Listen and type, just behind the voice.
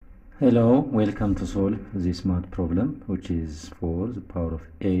Hello, welcome to solve this math problem, which is 4 the power of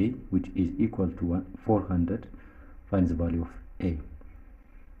a, which is equal to 400. Find the value of a.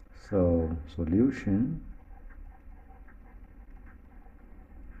 So solution: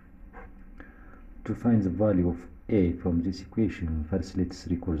 to find the value of a from this equation, first let's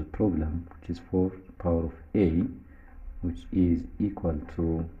recall the problem, which is 4 power of a, which is equal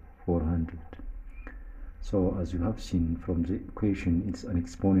to 400. So as you have seen from the equation, it's an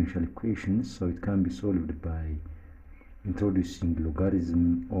exponential equation, so it can be solved by introducing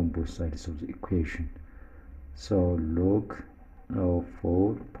logarithm on both sides of the equation. So log of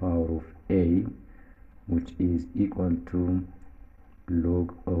 4 power of a, which is equal to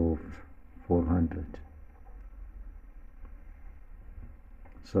log of 400.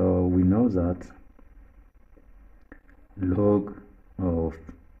 So we know that log of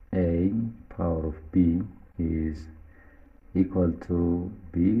a power of b is equal to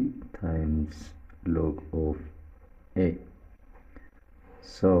b times log of a.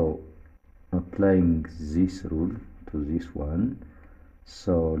 So applying this rule to this one,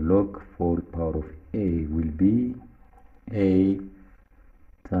 so log 4 power of a will be a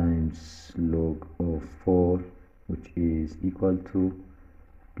times log of 4, which is equal to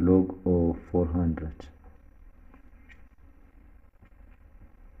log of 400.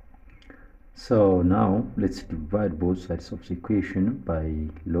 So now let's divide both sides of the equation by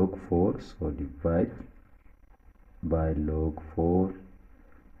log 4. So divide by log 4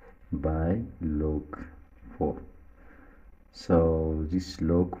 by log 4. So this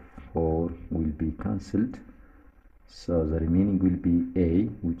log 4 will be cancelled, so the remaining will be a,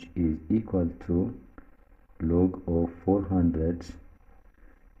 which is equal to log of 400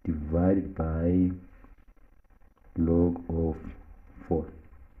 divided by log of 4.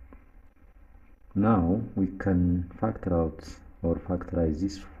 Now we can factor out or factorize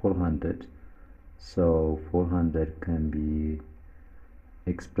this 400. So 400 can be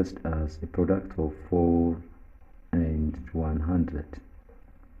expressed as a product of 4 and 100.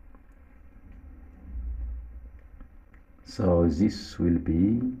 So this will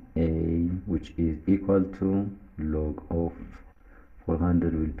be a, which is equal to log of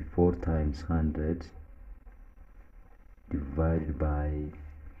 400 will be 4 times 100 divided by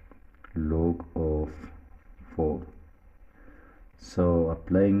log of 4. So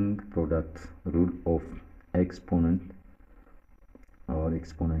applying product rule of exponent or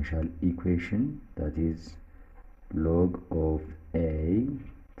exponential equation, that is log of a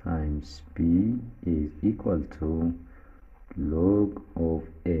times b is equal to log of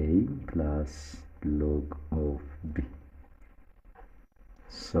a plus log of b.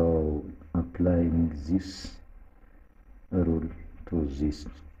 So applying this rule to this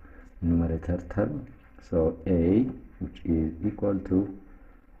numerator term, so a, which is equal to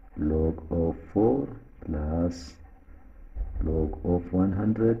log of 4 plus log of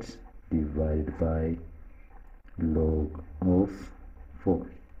 100 divided by log of 4.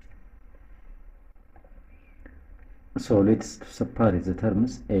 So let's separate the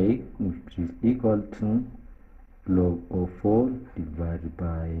terms. A, which is equal to log of 4 divided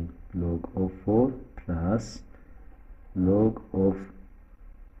by log of 4 plus log of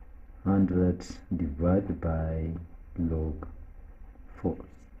 100 divided by log 4.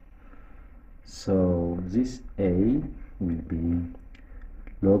 So this a will be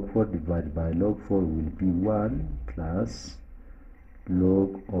log 4 divided by log 4 will be 1 plus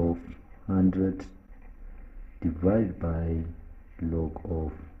log of 100 divided by log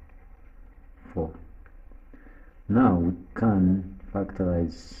of 4. Now we can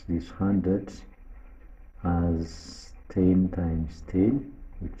factorize this 100 as 10 times 10,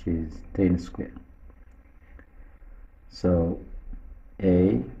 which is 10 squared. So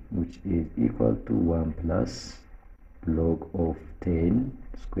a, which is equal to 1 plus log of 10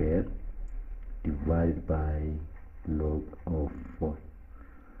 squared divided by log of 4.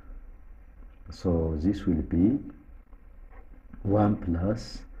 So this will be 1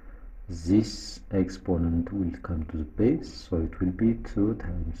 plus this exponent will come to the base, so it will be 2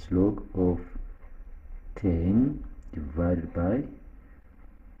 times log of 10 divided by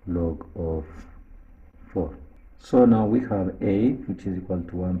log of 4. So now we have a, which is equal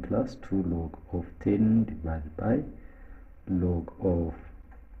to 1 plus 2 log of 10 divided by log of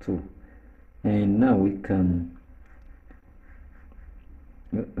 2. And now we can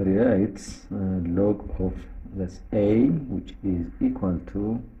rewrite log of, that's a, which is equal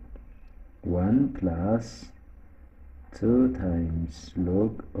to 1 plus 2 times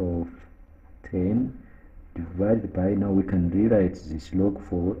log of 10 divided by, now we can rewrite this log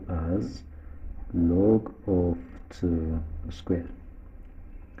 4 as log of 2 square.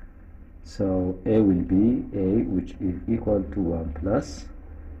 So a will be a, which is equal to 1 plus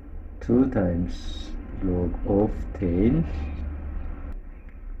 2 times log of 10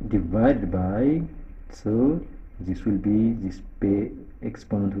 divided by 2. This will be, this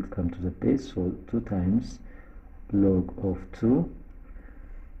exponent will come to the base, so 2 times log of 2.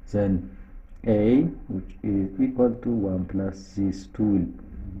 Then a, which is equal to 1 plus this 2 will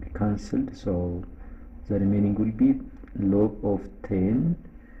be cancelled, so the remaining will be log of 10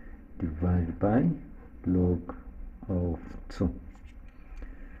 divided by log of 2.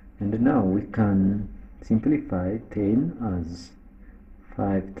 And now we can simplify 10 as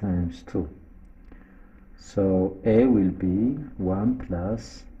 5 times 2. So a will be 1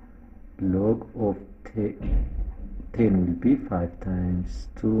 plus log of 10 will be 5 times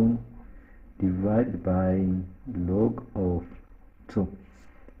 2 divided by log of 2.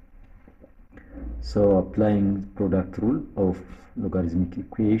 So applying product rule of logarithmic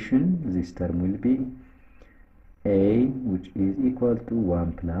equation, this term will be a, which is equal to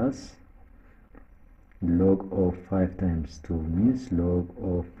 1 plus log of 5 times 2, means log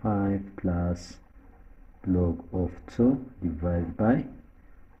of 5 plus log of 2 divided by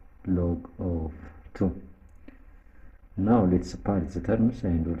log of 2. Now let's separate the terms,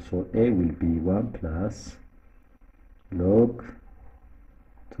 and also a will be 1 plus log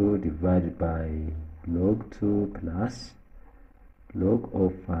 2 divided by log 2 plus log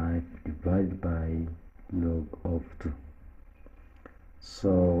of 5 divided by log of 2.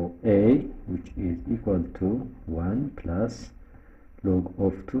 So a, which is equal to 1 plus log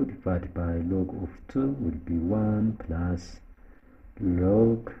of 2 divided by log of 2 will be 1 plus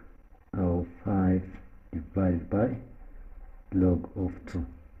log of 5 divided by log of 2.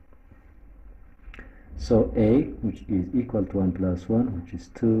 So a, which is equal to 1 plus 1, which is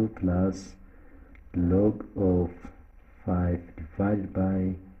 2 plus log of 5 divided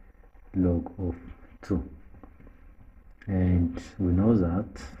by log of 2. And we know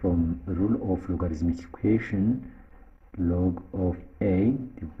that from the rule of logarithmic equation, log of a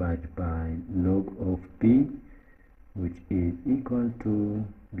divided by log of b, which is equal to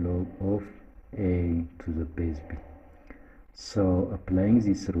log of a to the base b. So applying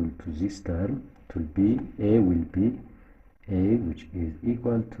this rule to this term, it will be a will be a, which is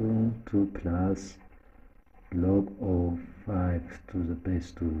equal to 2 plus log of 5 to the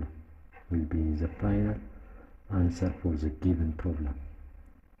base 2 will be the final answer for the given problem.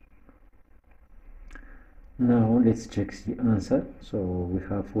 Now let's check the answer. So we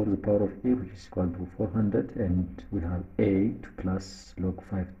have for the power of a, which is equal to 400, and we have a 2 plus log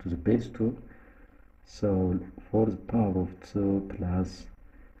 5 to the base 2. So for the power of 2 plus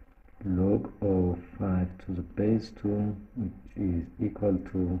log of 5 to the base 2, which is equal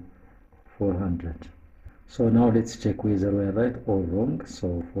to 400. So now let's check whether we are right or wrong.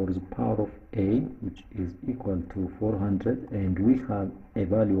 So for the power of a, which is equal to 400, and we have a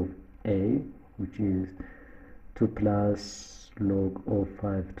value of a, which is 2 plus log of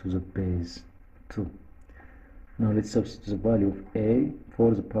 5 to the base 2. Now let's substitute the value of a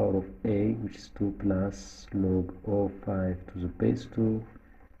for the power of a, which is 2 plus log of 5 to the base 2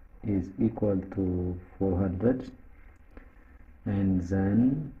 is equal to 400, and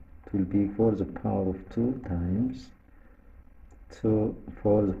then it will be for the power of 2 times 2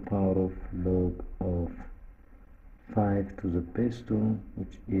 for the power of log of 5 to the base 2,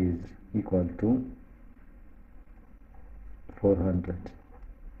 which is equal to 400.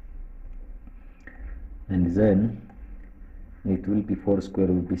 And then it will be 4 square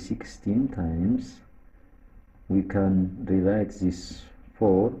will be 16 times. We can rewrite this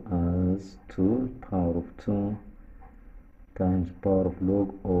 4 as 2 power of 2 times power of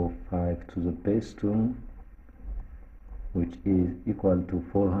log of 5 to the base 2, which is equal to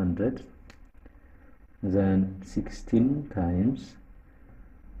 400. Then 16 times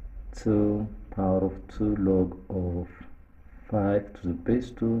 2 power of 2 log of 5 to the base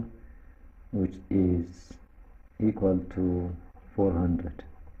 2, which is equal to 400.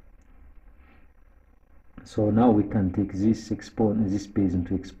 So now we can take this base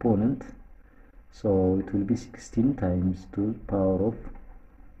into exponent. So it will be 16 times 2 power of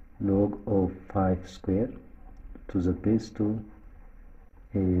log of 5 square to the base 2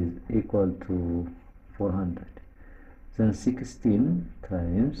 is equal to 400. Then 16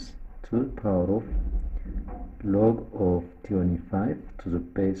 times 2 power of log of 25 to the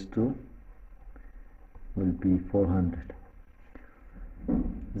base 2 will be 400.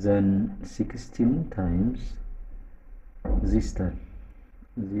 Then 16 times this term,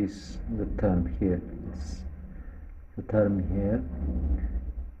 the term here,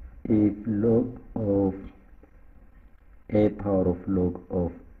 if log of a power of log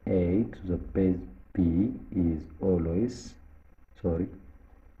of a to the base b is always,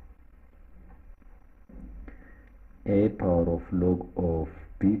 a power of log of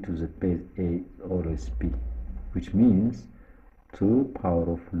b to the base a is always b, which means 2 power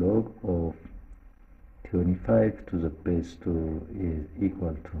of log of 25 to the base 2 is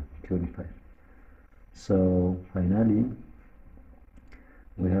equal to 25. So finally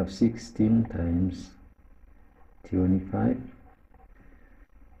we have 16 times 25,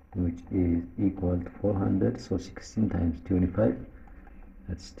 which is equal to 400. So 16 times 25,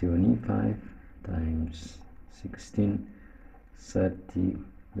 that's 25 times 16, 30,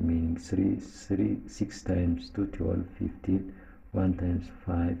 remaining 6 times 2, 12, 15, 1 times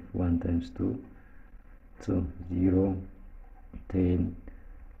 5, 1 times 2, 0, 10,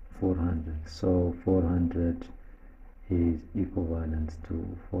 400. So 400 is equivalent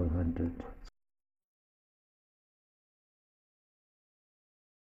to 400